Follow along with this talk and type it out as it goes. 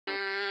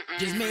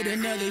Just made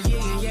another year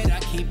and yet I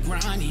keep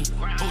grinding.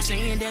 Oh,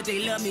 saying that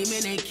they love me,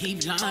 man, they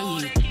keep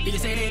lying. Niggas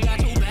say they got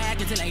your back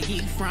until they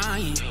keep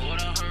frying.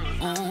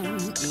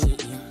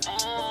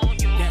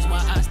 That's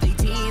why I stay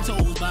 10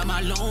 toes by my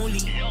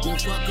lonely.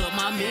 Won't fuck up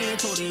my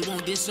mentor, they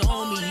won't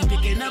disown me.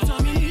 Picking up so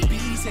many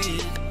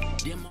pieces.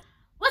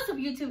 What's up,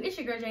 YouTube? It's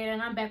your girl Jada,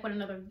 and I'm back with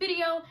another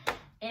video.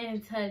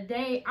 And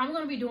today I'm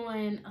gonna be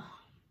doing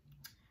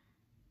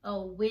a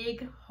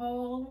wig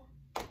haul.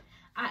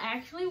 I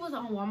actually was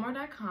on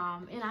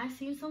Walmart.com and I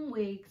seen some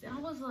wigs and I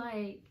was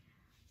like,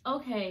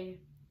 okay,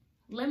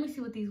 let me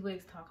see what these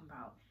wigs talking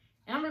about.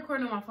 And I'm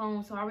recording on my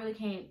phone, so I really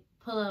can't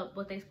pull up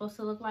what they supposed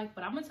to look like,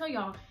 but I'm gonna tell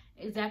y'all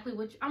exactly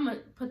which. I'm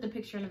gonna put the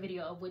picture in the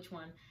video of which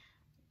one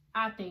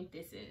I think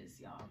this is,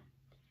 y'all.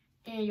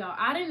 And y'all,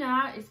 I did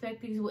not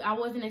expect these. I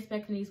wasn't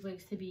expecting these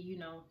wigs to be, you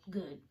know,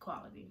 good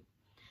quality.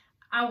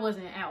 I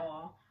wasn't at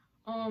all.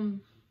 I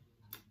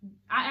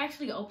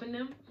actually opened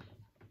them.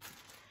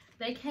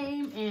 They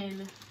came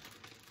in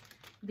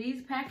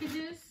these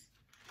packages,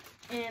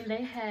 and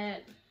they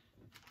had,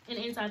 and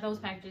inside those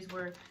packages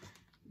were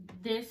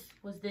this,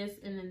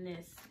 and then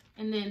this.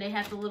 And then they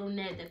have the little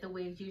net that the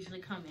wigs usually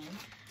come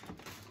in.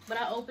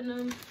 But I opened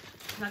them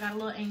because I got a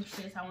little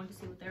anxious. I wanted to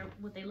see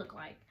what they look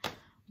like.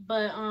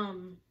 But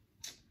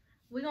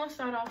we're gonna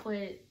start off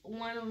with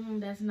one of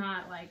them that's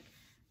not like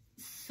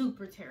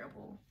super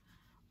terrible.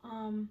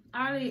 I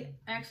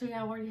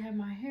already have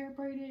my hair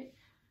braided.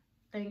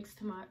 Thanks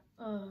to my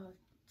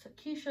to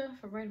Keisha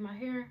for braiding my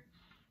hair.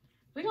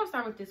 We're gonna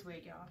start with this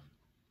wig, y'all.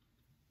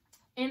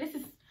 And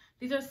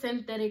these are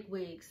synthetic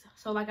wigs.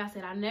 So like I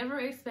said, I never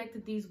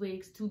expected these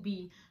wigs to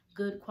be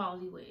good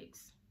quality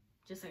wigs.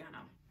 Just so y'all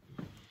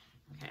know.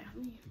 Okay,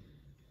 let me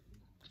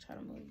try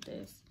to move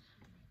this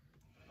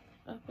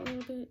up a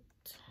little bit.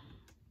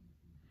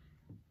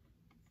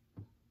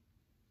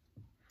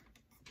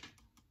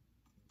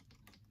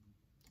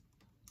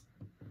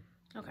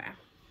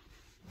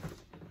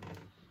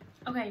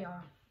 Okay,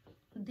 y'all.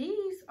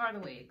 These are the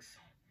wigs.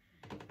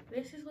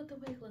 This is what the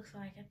wig looks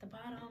like at the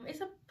bottom.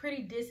 It's a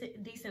pretty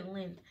decent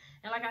length.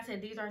 And like I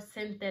said, these are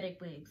synthetic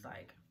wigs.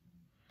 Like,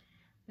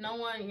 no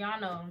one, y'all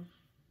know.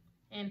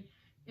 And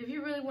if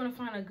you really want to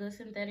find a good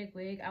synthetic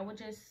wig, I would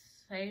just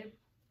say,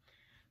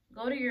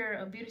 go to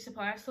your beauty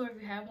supply store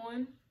if you have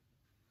one.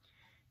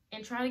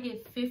 And try to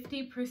get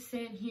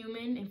 50%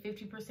 human and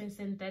 50%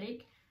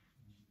 synthetic.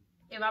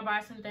 If I buy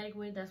a synthetic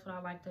wig, that's what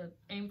I like to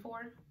aim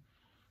for.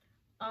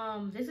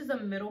 This is a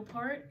middle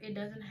part. It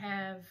doesn't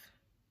have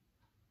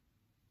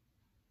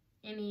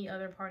any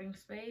other parting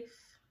space,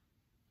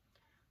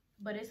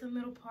 but it's a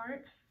middle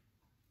part.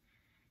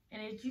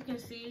 And as you can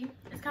see,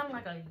 it's kind of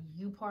like a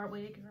U-part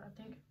wig,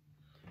 I think.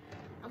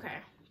 Okay,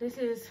 this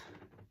is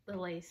the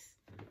lace.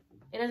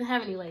 It doesn't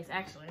have any lace,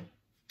 actually.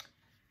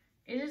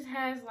 It just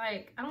has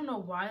like, I don't know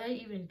why they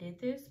even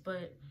did this,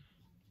 but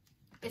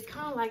it's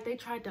kind of like they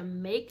tried to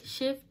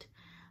makeshift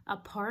a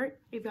part.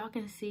 If y'all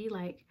can see,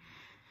 like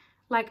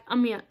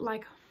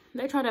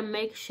they try to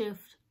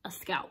makeshift a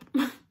scalp.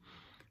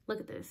 Look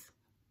at this.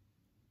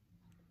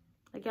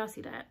 Like, y'all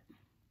see that?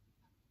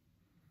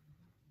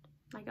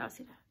 Like, y'all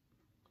see that?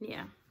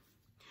 Yeah.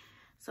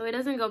 So it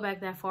doesn't go back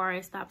that far.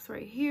 It stops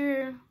right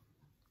here.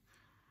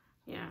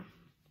 Yeah.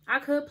 I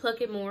could pluck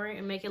it more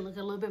and make it look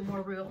a little bit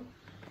more real.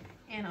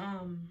 And,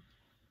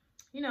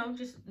 you know,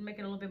 just make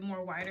it a little bit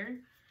more wider.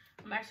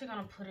 I'm actually going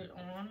to put it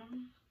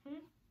on.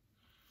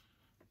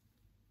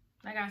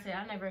 Like I said,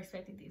 I never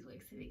expected these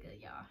wigs to be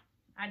good, y'all.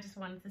 I just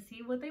wanted to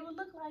see what they would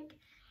look like.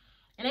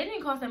 And they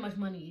didn't cost that much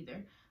money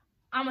either.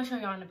 I'm going to show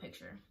y'all in the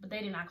picture. But they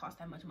did not cost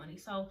that much money.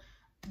 So,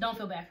 don't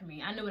feel bad for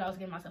me. I knew what I was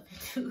getting myself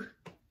into.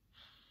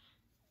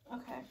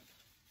 Okay.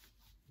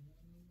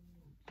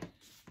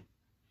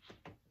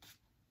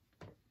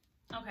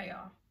 Okay,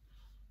 y'all.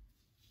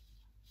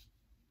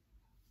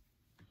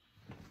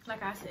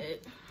 Like I said.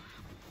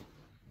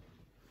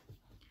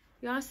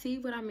 Y'all see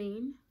what I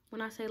mean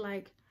when I say,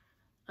 like,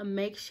 a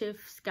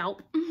makeshift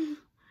scalp?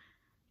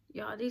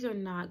 Y'all, these are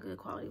not good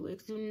quality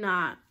wigs. Do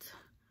not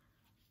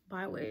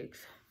buy wigs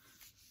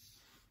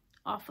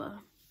off of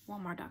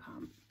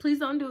Walmart.com. Please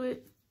don't do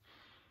it.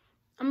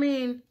 I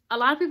mean, a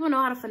lot of people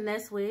know how to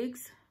finesse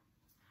wigs.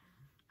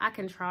 I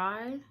can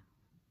try,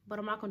 but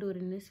I'm not gonna do it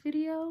in this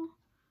video.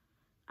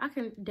 I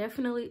can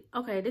definitely,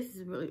 okay, this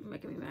is really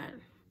making me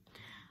mad.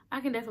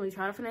 I can definitely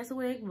try to finesse a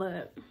wig,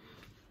 but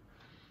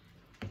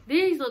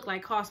these look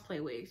like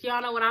cosplay wigs.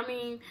 Y'all know what I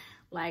mean?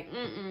 Like,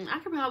 I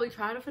could probably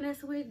try to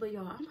finesse a wig, but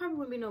y'all, I'm probably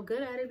wouldn't be no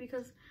good at it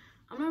because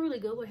I'm not really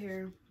good with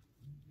hair.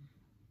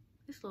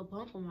 This little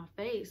bump on my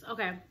face.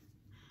 Okay,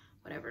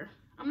 whatever.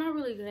 I'm not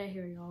really good at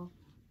hair, y'all.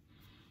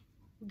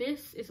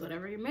 This is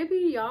whatever.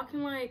 Maybe y'all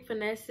can, like,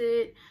 finesse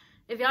it.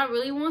 If y'all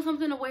really want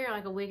something to wear,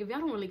 like a wig, if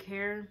y'all don't really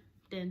care,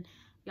 then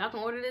y'all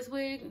can order this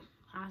wig.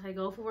 I say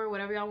go for it,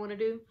 whatever y'all want to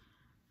do.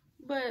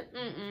 But,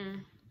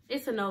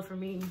 it's a no for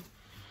me.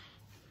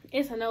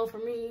 It's a no for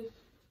me.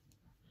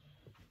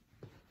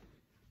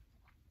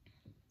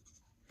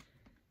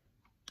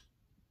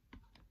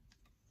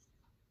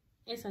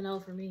 It's a no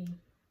for me.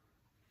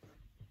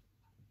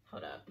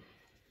 Hold up.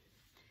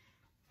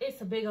 It's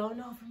it's a big old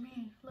no for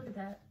me. Look at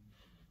that.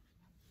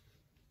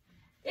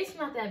 It's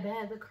not that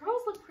bad. The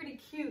curls look pretty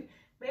cute.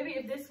 Maybe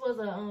if this was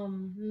a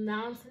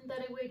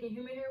non-synthetic wig and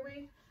human hair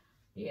wig,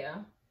 yeah,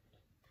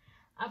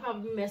 I'd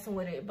probably be messing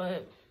with it.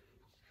 But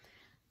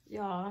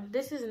y'all,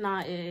 this is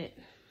not it.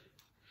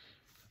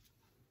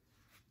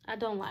 I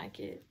don't like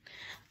it.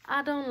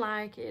 I don't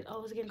like it.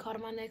 Oh, it's getting caught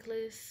on my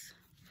necklace.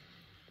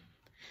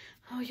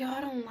 Oh, y'all,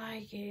 I don't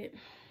like it.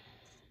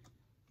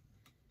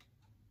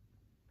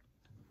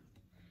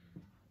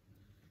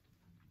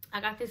 I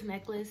got this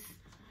necklace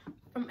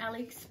from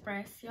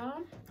AliExpress,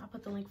 y'all. I'll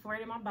put the link for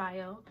it in my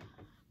bio.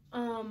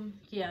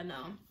 Yeah,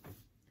 no.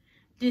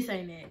 This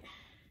ain't it.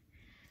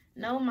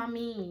 No,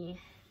 mommy.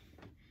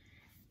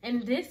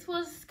 And this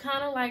was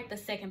kind of like the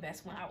second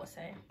best one, I would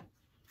say.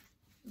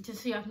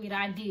 Just so y'all can get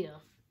an idea.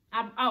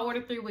 I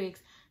ordered 3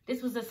 wigs.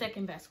 This was the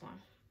second best one.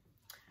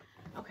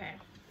 Okay.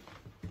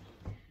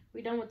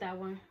 We done with that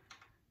one.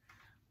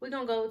 We're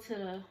gonna go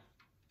to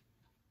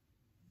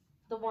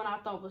the one I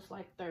thought was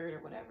like 3rd or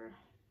whatever.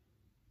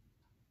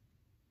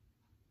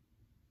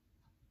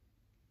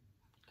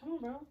 Come on,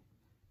 bro.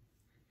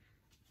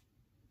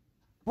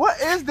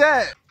 What is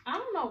that? I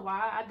don't know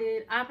why I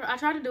did. I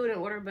tried to do it in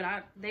order,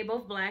 but they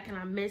both black and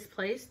I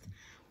misplaced.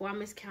 Well, I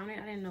miscounted.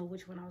 I didn't know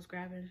which one I was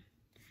grabbing.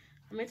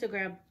 I meant to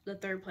grab the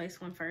 3rd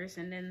place one first,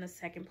 and then the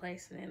 2nd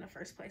place, and then the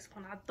 1st place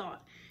one. I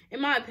thought,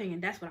 in my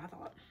opinion, that's what I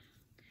thought.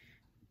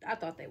 I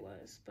thought they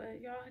was, but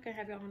y'all can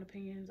have your own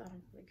opinions. I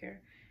don't really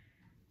care.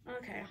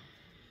 Okay,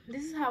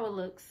 this is how it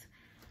looks.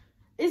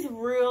 It's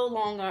real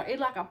long.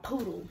 It's like a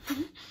poodle.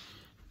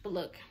 But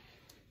look,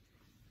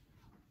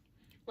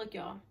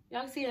 y'all.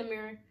 Y'all can see that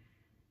mirror.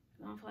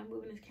 I don't feel like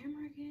moving this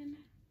camera again.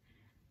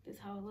 This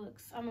is how it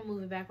looks. I'm gonna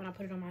move it back when I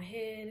put it on my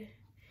head.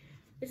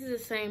 This is the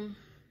same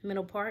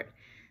middle part.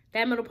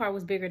 That middle part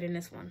was bigger than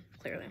this one,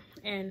 clearly.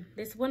 And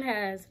this one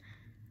has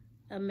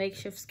a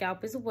makeshift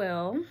scalp as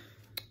well.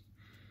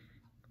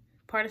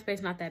 Part of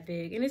space not that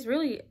big. And it's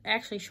really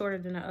actually shorter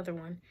than the other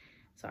one.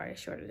 Sorry,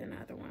 it's shorter than the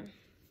other one.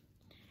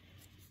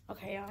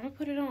 Okay, y'all, I'm gonna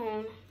put it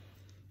on.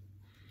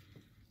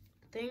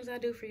 Things I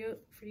do for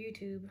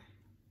YouTube.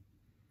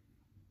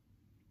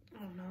 I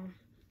don't know.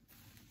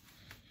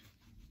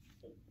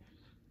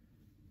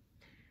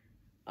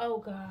 Oh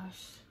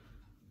gosh.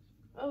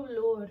 Oh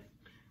Lord.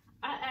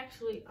 I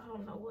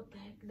don't know what the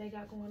heck they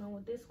got going on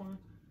with this one.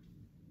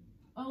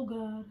 Oh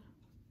God.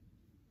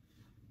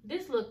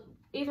 This look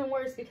even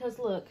worse because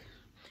look.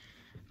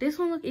 This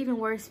one look even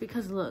worse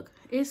because look.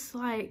 It's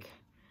like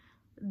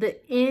the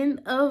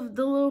end of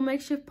the little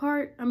makeshift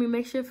part. I mean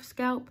makeshift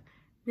scalp.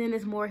 Then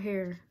there's more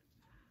hair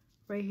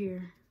right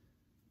here.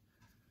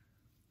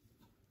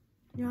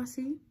 Y'all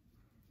see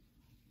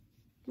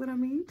what I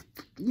mean?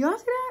 Y'all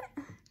see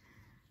that?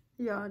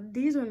 Y'all,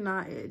 these are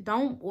not it.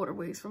 Don't order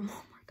wigs from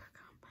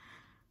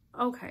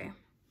Walmart.com. Okay.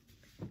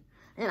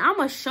 And I'm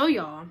gonna show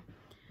y'all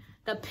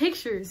the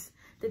pictures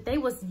that they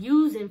was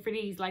using for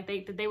these, like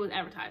that they was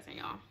advertising,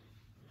 y'all.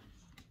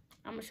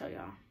 I'm gonna show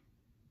y'all.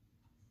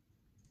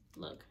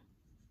 Look.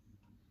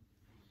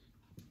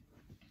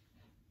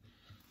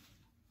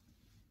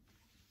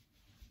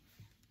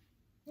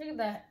 Look at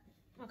that.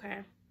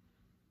 Okay.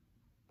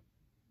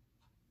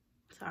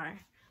 Sorry,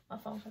 my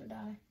phone's gonna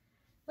die.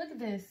 Look at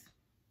this.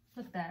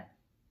 Look at that.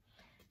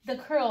 The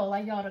curl,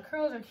 like y'all, the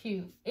curls are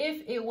cute.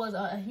 If it was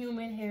a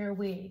human hair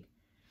wig,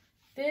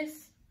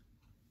 this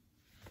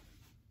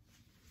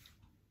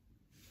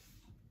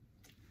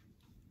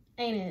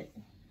ain't it.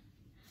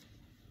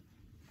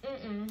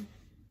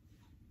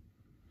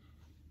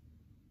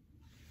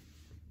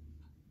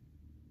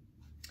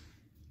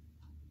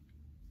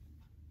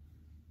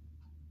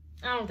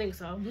 I don't think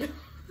so.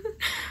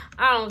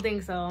 I don't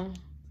think so.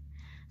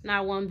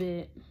 Not one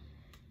bit.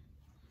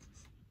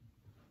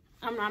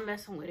 I'm not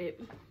messing with it.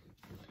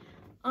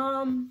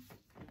 I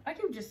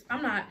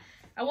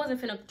wasn't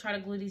finna try to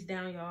glue these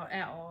down, y'all,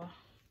 at all.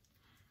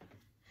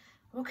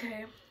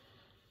 Okay.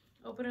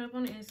 Open it up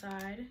on the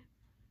inside.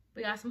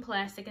 We got some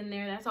plastic in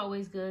there. That's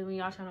always good when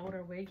y'all trying to order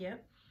a wig.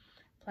 Yep.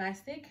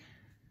 Plastic.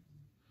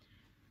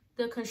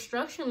 The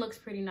construction looks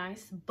pretty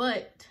nice,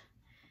 but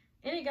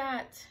and it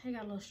got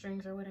little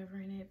strings or whatever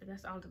in it, but I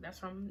don't think that's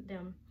from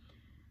them.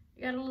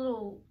 You got a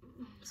little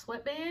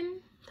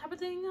sweatband type of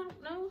thing, I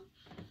don't know.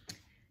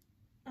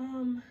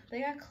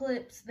 They got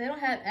clips. They don't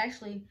have,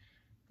 actually,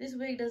 this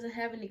wig doesn't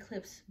have any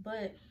clips,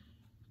 but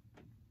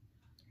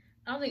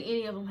I don't think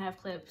any of them have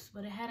clips,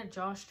 but it had a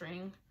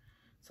drawstring.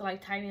 So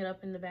like tighten it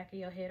up in the back of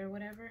your head or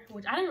whatever,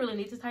 which I didn't really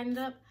need to tighten it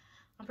up.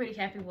 I'm pretty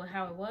happy with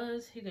how it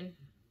was. You can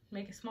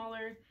make it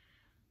smaller.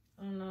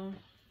 I don't know,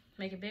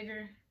 make it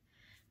bigger.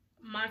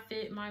 Mine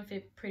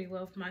fit pretty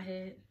well for my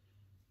head.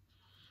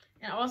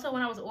 And also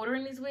when I was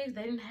ordering these wigs,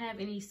 they didn't have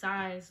any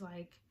size,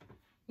 like,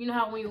 you know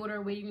how when you order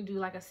a wig, you can do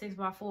like a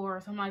 6x4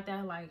 or something like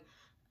that, like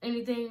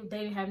anything. They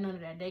didn't have none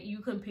of that. You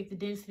couldn't pick the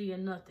density or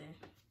nothing.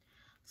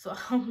 So I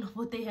don't know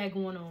what they had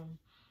going on.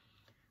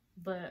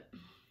 But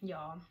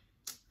y'all,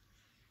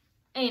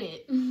 ain't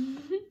it?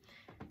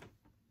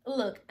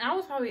 Look,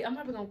 I'm probably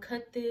gonna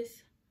cut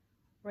this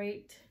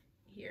right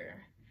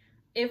here.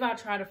 if I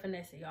try to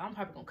finesse it, y'all, I'm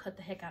probably gonna cut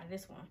the heck out of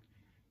this one.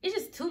 It's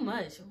just too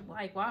much.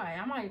 Like, why?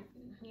 I might,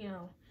 you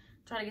know,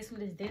 try to get some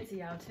of this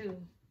density out too.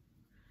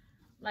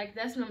 Like,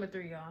 that's number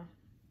 3, y'all,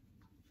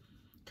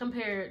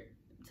 compared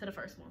to the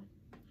first one.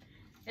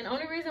 And the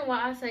only reason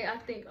why I say I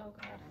think, oh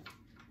God,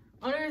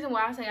 only reason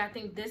why I say I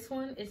think this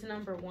one is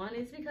number 1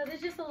 is because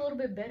it's just a little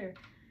bit better.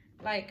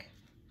 Like,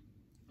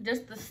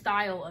 just the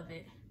style of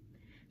it.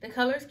 The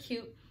color's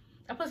cute.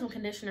 I put some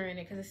conditioner in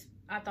it because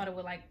I thought it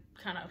would like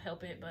kind of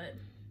help it, but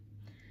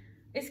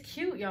it's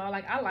cute, y'all.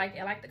 Like, I like it.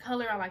 I like the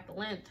color. I like the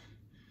length.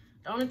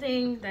 The only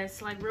thing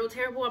that's like real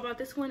terrible about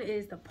this one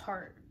is the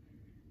part.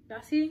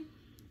 Y'all see?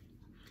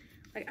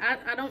 Like,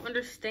 I don't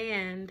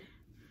understand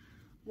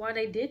why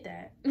they did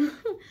that.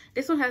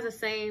 This one has the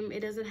same.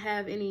 It doesn't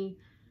have any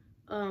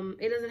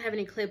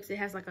clips. It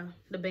has like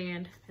the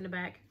band in the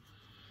back.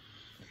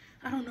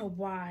 I don't know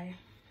why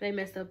they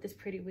messed up this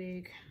pretty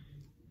wig.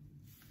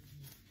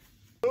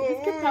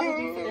 This could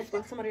probably be finessed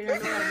by somebody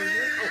that knows how to do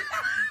it.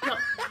 Oh, no.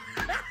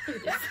 Look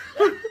at this.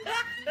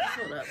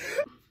 Hold up.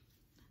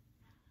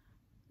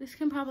 This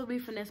can probably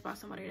be finessed by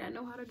somebody that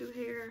know how to do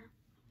hair.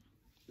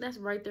 That's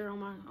right there on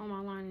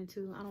my lining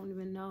too. I don't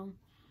even know.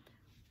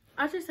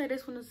 I just say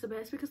this one is the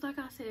best because, like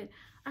I said,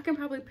 I can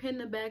probably pin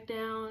the back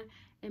down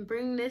and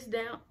bring this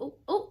down.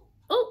 Oh,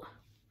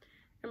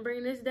 and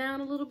bring this down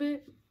a little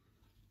bit,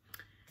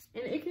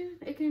 and it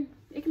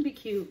can be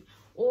cute.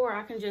 Or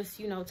I can just,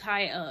 you know,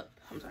 tie it up.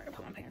 I'm sorry, I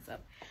put my pants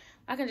up.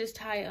 I can just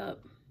tie it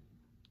up.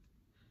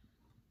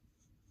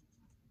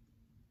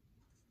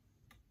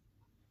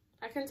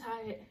 I can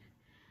tie it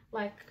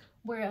like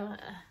wear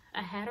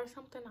a hat or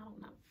something. I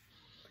don't know.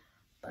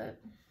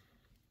 But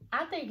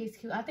I think it's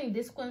cute. I think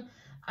this one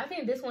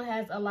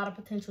has a lot of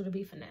potential to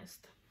be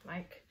finessed.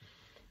 Like,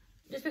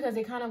 just because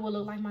it kind of will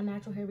look like my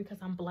natural hair because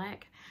I'm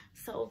black.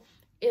 So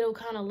it'll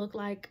kind of look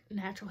like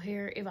natural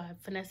hair if I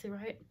finesse it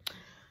right.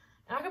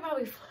 And I could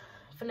probably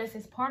finesse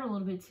this part a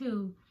little bit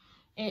too.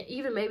 And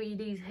even maybe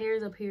these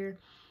hairs up here,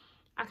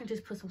 I can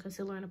just put some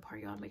concealer in the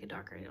part, y'all, make it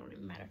darker. It don't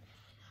even matter.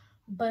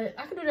 But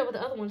I can do that with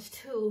the other ones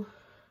too.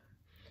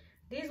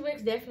 These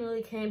wigs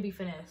definitely can be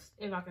finessed.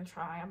 If I can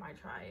try, I might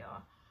try,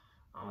 y'all.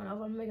 I don't know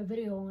if I'm gonna make a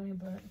video on it,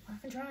 but I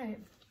can try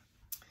it.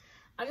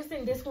 I just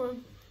think this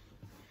one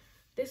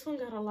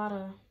got a lot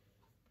of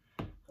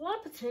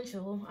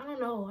potential. I don't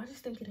know. I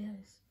just think it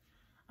is.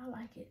 I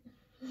like it.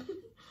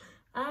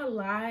 I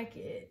like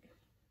it.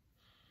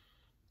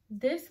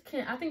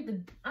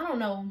 I don't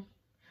know.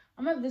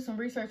 I'm gonna do some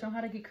research on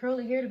how to get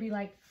curly hair to be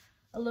like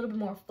a little bit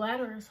more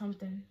flatter or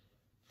something.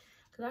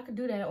 Cause I could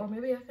do that, or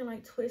maybe I can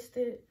like twist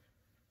it.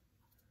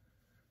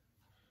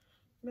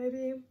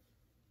 Maybe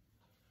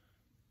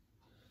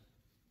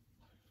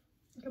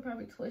I could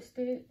probably twist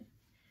it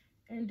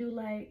and do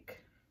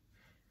like,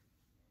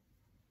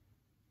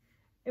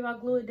 if I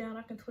glue it down,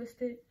 I can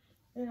twist it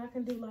and I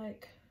can do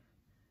like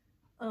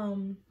 2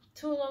 of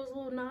those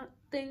little knot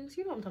things.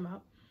 You know what I'm talking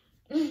about.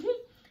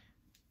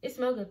 It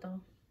smells good though.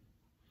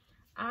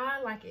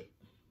 I like it.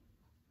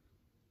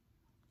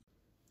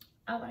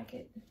 I like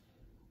it.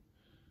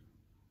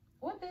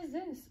 What is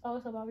this? Oh,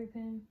 it's a bobby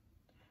pin.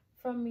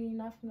 From me,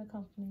 not from the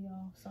company,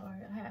 y'all. Sorry,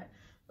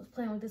 was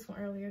playing with this one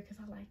earlier because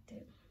I liked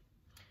it.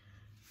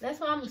 That's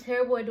why I'm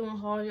terrible at doing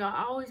hauls, y'all.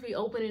 I always be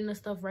opening the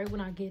stuff right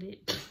when I get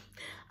it.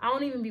 I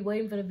don't even be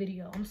waiting for the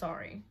video. I'm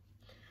sorry.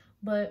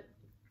 But,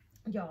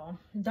 y'all,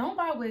 don't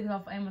buy wigs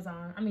off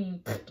Amazon. I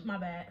mean, my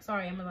bad.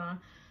 Sorry, Amazon.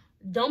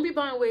 Don't be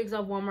buying wigs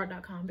off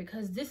Walmart.com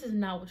because this is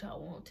not what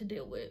y'all want to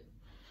deal with.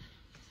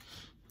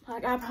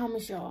 Like, I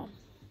promise y'all.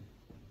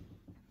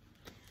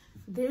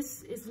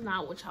 This is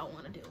not what y'all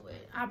want to deal with.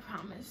 I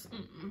promise.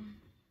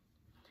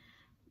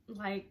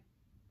 Like,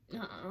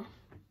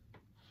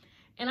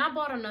 And I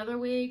bought another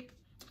wig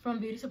from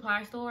Beauty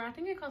Supply Store. I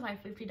think it cost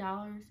like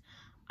 $50.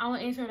 I will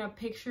insert a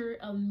picture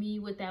of me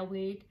with that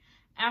wig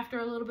after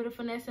a little bit of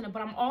finessing it.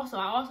 But I also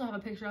have a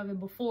picture of it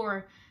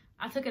before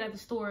I took it at the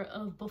store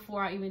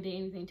before I even did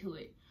anything to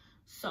it.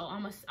 So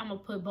I'm gonna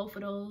put both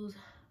of those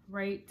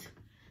right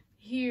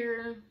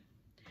here.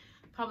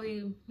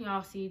 Probably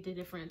y'all see the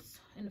difference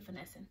in the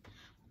finessing.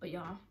 But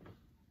y'all,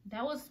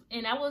 that was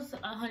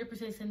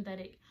 100%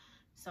 synthetic.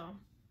 So,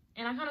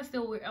 and I kind of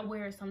still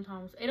wear it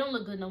sometimes. It don't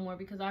look good no more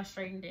because I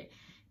straightened it.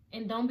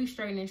 And don't be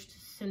straightening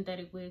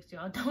synthetic wigs,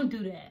 y'all. Don't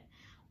do that.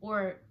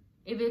 Or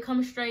if it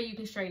comes straight, you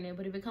can straighten it.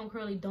 But if it comes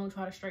curly, don't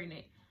try to straighten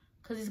it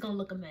because it's gonna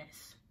look a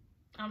mess.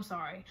 I'm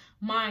sorry,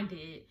 mine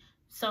did.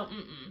 So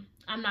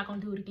I'm not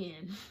gonna do it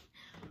again.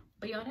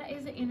 But y'all, that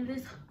is the end of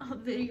this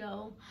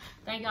video.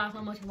 Thank y'all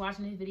so much for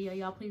watching this video.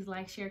 Y'all please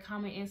like, share,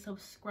 comment, and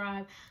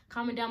subscribe.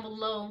 Comment down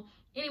below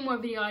any more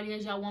video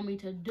ideas y'all want me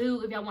to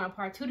do. If y'all want a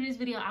part 2 to this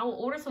video, I will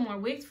order some more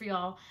wigs for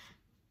y'all.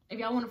 If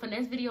y'all want a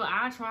finesse video,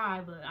 I'll try,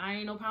 but I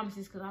ain't no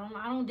promises because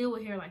I don't deal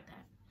with hair like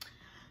that.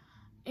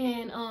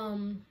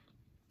 And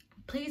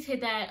please hit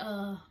that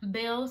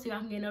bell so y'all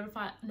can get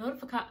notified.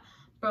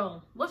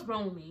 Bro, what's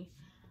wrong with me?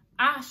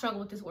 I struggle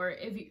with this word.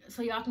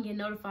 So y'all can get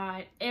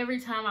notified every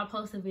time I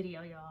post a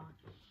video, y'all.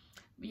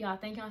 Y'all,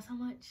 thank y'all so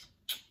much.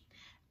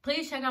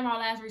 Please check out my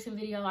last recent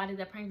video. I did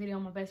that prank video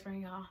on my best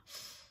friend, y'all.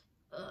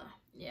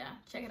 Yeah,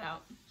 check it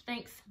out.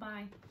 Thanks.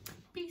 Bye.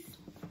 Peace.